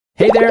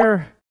Hey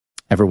there!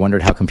 Ever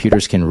wondered how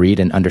computers can read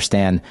and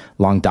understand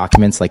long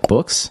documents like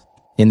books?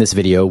 In this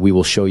video, we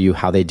will show you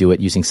how they do it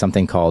using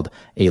something called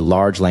a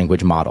large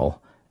language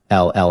model,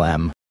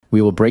 LLM.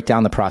 We will break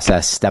down the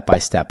process step by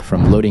step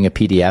from loading a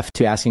PDF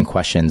to asking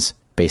questions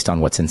based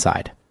on what's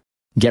inside.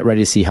 Get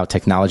ready to see how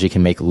technology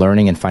can make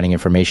learning and finding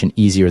information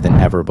easier than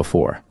ever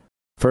before.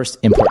 First,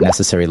 import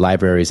necessary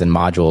libraries and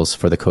modules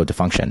for the code to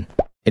function.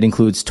 It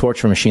includes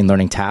Torch for machine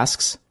learning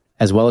tasks,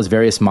 as well as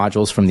various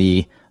modules from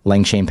the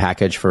Langchain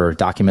package for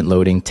document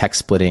loading, text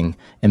splitting,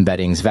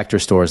 embeddings, vector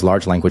stores,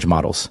 large language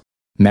models,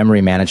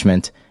 memory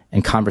management,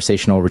 and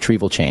conversational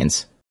retrieval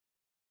chains.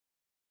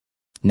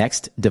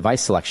 Next,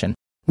 device selection.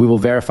 We will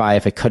verify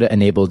if a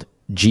CUDA-enabled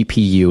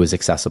GPU is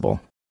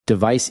accessible.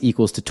 Device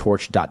equals to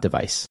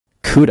torch.device.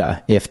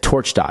 CUDA if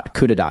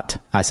torch.CUDA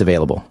is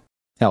available.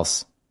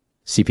 Else,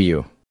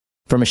 CPU.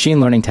 For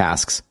machine learning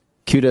tasks,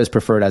 CUDA is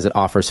preferred as it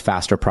offers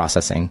faster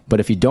processing, but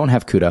if you don't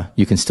have CUDA,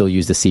 you can still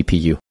use the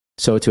CPU.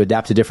 So to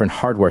adapt to different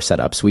hardware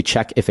setups, we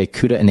check if a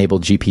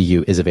CUDA-enabled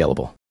GPU is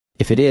available.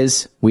 If it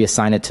is, we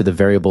assign it to the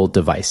variable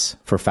device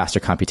for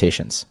faster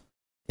computations.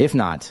 If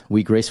not,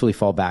 we gracefully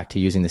fall back to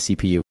using the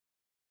CPU.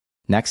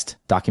 Next,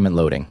 document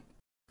loading.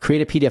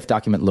 Create a PDF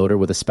document loader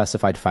with a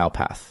specified file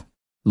path.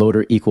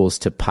 Loader equals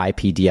to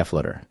PyPDF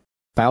loader.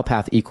 File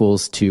path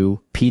equals to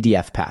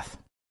PDF path.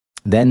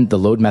 Then the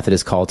load method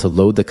is called to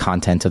load the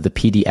content of the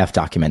PDF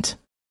document.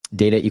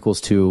 Data equals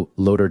to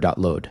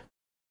loader.load.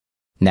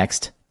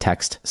 Next,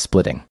 text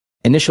splitting.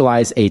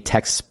 Initialize a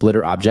text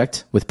splitter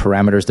object with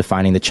parameters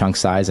defining the chunk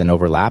size and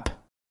overlap.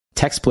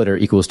 Text splitter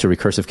equals to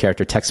recursive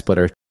character text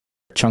splitter.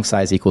 Chunk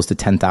size equals to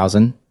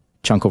 10,000.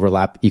 Chunk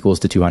overlap equals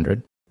to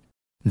 200.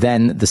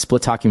 Then the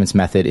split documents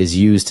method is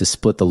used to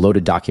split the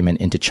loaded document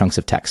into chunks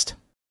of text.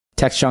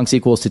 Text chunks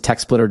equals to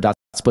text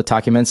splitter.split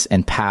documents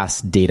and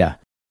pass data.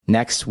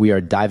 Next, we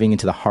are diving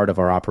into the heart of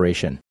our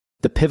operation,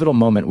 the pivotal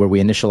moment where we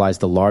initialize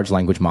the large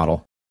language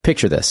model.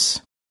 Picture this.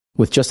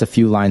 With just a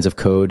few lines of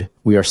code,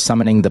 we are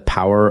summoning the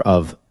power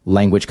of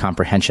language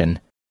comprehension.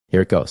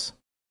 Here it goes.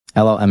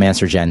 LLM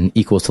answer gen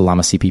equals to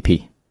llama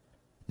CPP.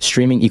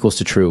 Streaming equals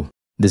to true.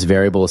 This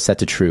variable is set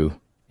to true,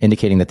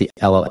 indicating that the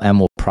LLM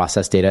will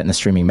process data in a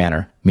streaming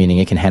manner, meaning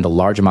it can handle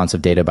large amounts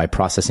of data by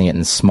processing it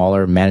in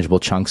smaller, manageable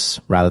chunks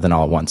rather than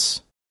all at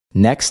once.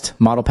 Next,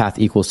 model path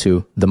equals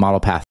to the model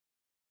path.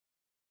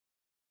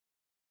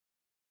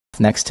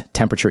 Next,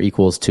 temperature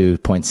equals to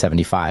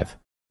 0.75.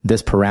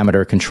 This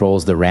parameter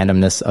controls the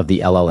randomness of the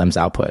LLM's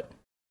output.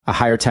 A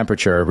higher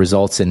temperature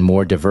results in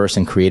more diverse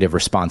and creative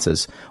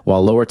responses,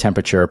 while lower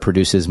temperature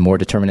produces more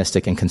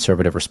deterministic and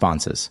conservative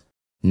responses.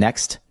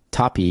 Next,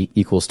 top E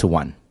equals to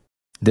 1.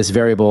 This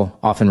variable,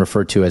 often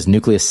referred to as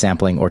nucleus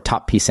sampling or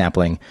top P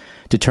sampling,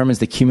 determines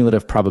the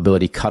cumulative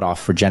probability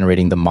cutoff for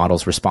generating the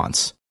model's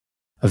response.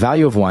 A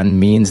value of 1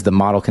 means the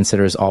model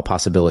considers all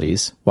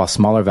possibilities, while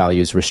smaller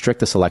values restrict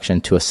the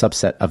selection to a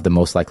subset of the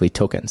most likely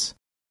tokens.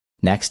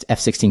 Next,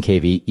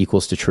 F16kV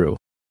equals to true.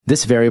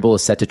 This variable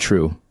is set to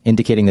true,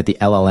 indicating that the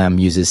LLM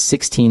uses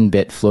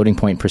 16-bit floating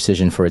point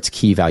precision for its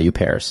key value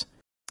pairs.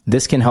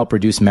 This can help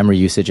reduce memory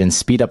usage and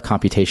speed up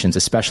computations,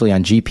 especially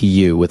on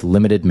GPU with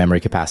limited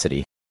memory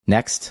capacity.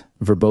 Next,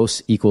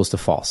 verbose equals to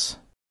false.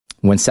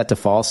 When set to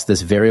false,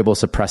 this variable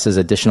suppresses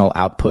additional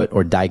output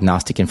or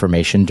diagnostic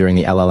information during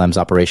the LLM's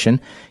operation,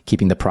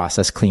 keeping the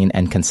process clean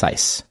and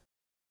concise.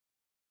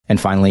 And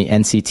finally,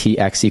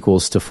 NCTX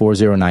equals to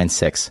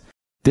 4096.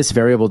 This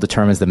variable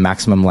determines the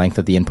maximum length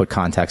of the input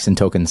context and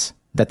tokens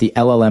that the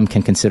LLM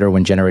can consider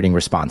when generating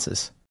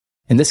responses.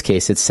 In this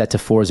case, it's set to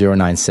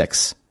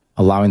 4096,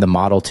 allowing the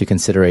model to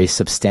consider a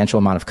substantial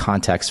amount of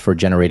context for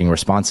generating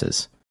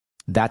responses.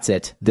 That's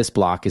it. This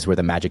block is where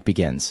the magic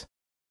begins.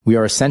 We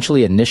are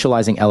essentially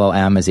initializing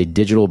LLM as a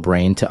digital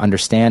brain to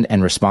understand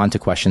and respond to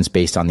questions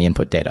based on the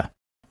input data.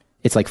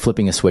 It's like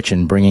flipping a switch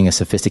and bringing a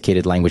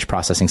sophisticated language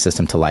processing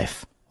system to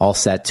life, all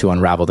set to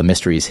unravel the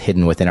mysteries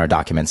hidden within our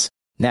documents.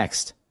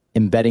 Next,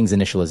 embeddings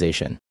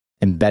initialization.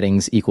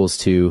 Embeddings equals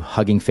to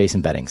huggingface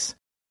embeddings.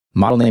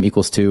 Model name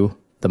equals to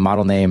the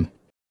model name,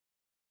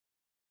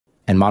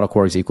 and model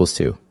quargs equals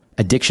to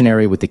a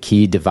dictionary with the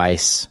key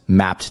device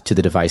mapped to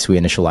the device we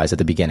initialize at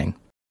the beginning.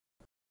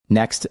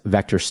 Next,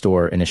 vector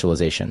store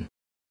initialization.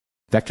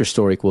 Vector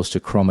store equals to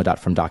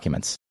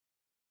chroma.fromDocuments.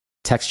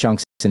 Text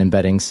chunks and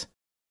embeddings.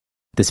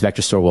 This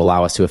vector store will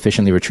allow us to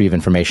efficiently retrieve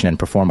information and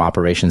perform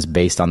operations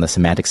based on the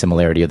semantic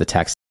similarity of the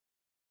text.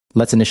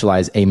 Let's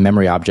initialize a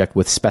memory object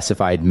with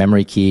specified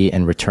memory key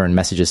and return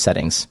messages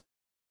settings.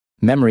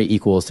 Memory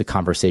equals to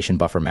conversation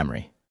buffer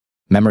memory.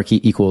 Memory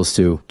key equals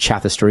to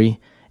chat history,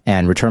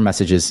 and return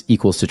messages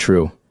equals to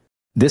true.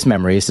 This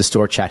memory is to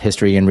store chat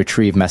history and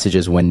retrieve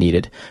messages when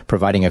needed,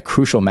 providing a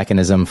crucial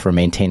mechanism for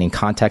maintaining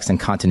context and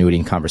continuity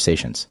in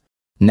conversations.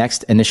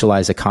 Next,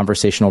 initialize a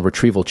conversational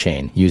retrieval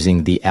chain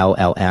using the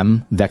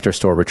LLM, vector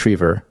store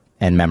retriever,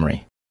 and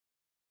memory.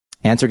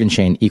 Answer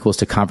chain equals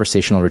to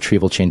conversational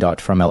retrieval chain dot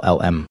from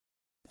LLM.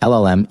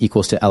 LLM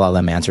equals to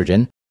LLM answer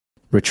gen.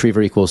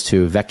 Retriever equals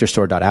to vector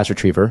store dot as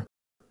retriever.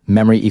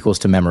 Memory equals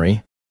to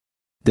memory.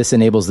 This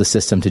enables the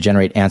system to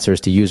generate answers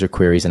to user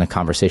queries in a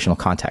conversational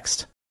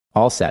context.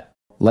 All set.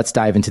 Let's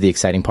dive into the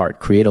exciting part.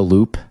 Create a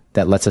loop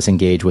that lets us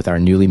engage with our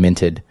newly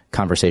minted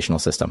conversational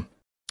system.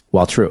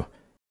 While true,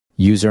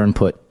 user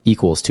input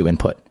equals to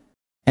input.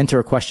 Enter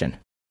a question.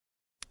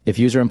 If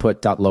user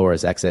input.lower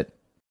is exit,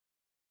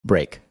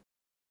 break.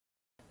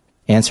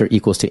 Answer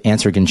equals to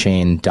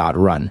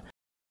answer_chain.run.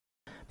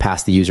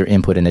 Pass the user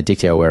input in a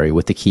dictionary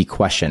with the key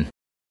question.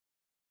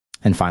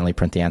 And finally,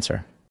 print the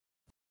answer.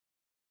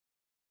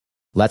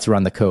 Let's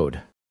run the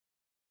code.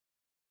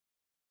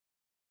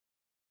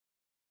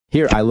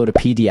 Here, I load a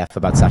PDF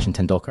about Sachin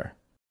Tendulkar.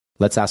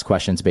 Let's ask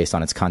questions based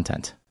on its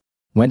content.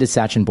 When did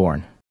Sachin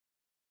born?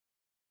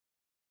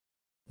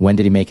 When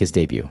did he make his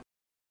debut?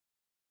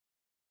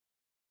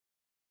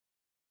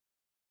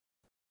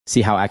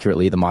 See how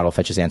accurately the model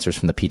fetches answers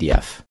from the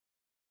PDF.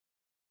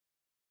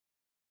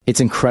 It's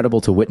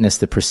incredible to witness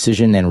the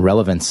precision and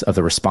relevance of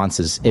the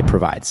responses it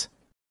provides.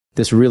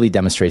 This really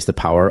demonstrates the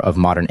power of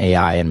modern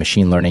AI and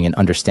machine learning in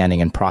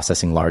understanding and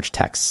processing large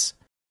texts.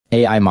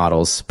 AI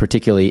models,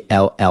 particularly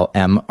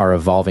LLM, are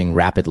evolving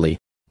rapidly.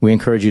 We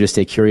encourage you to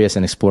stay curious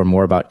and explore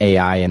more about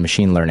AI and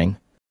machine learning.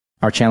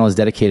 Our channel is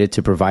dedicated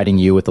to providing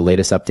you with the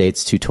latest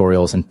updates,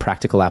 tutorials, and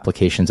practical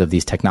applications of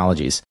these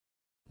technologies.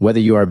 Whether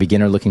you are a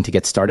beginner looking to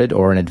get started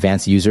or an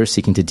advanced user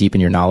seeking to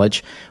deepen your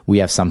knowledge, we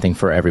have something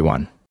for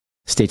everyone.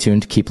 Stay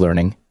tuned, keep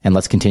learning, and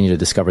let's continue to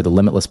discover the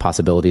limitless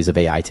possibilities of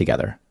AI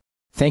together.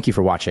 Thank you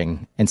for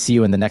watching, and see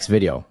you in the next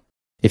video.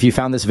 If you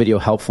found this video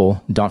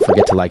helpful, don't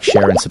forget to like,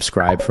 share, and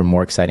subscribe for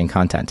more exciting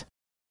content.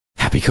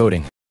 Happy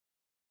coding!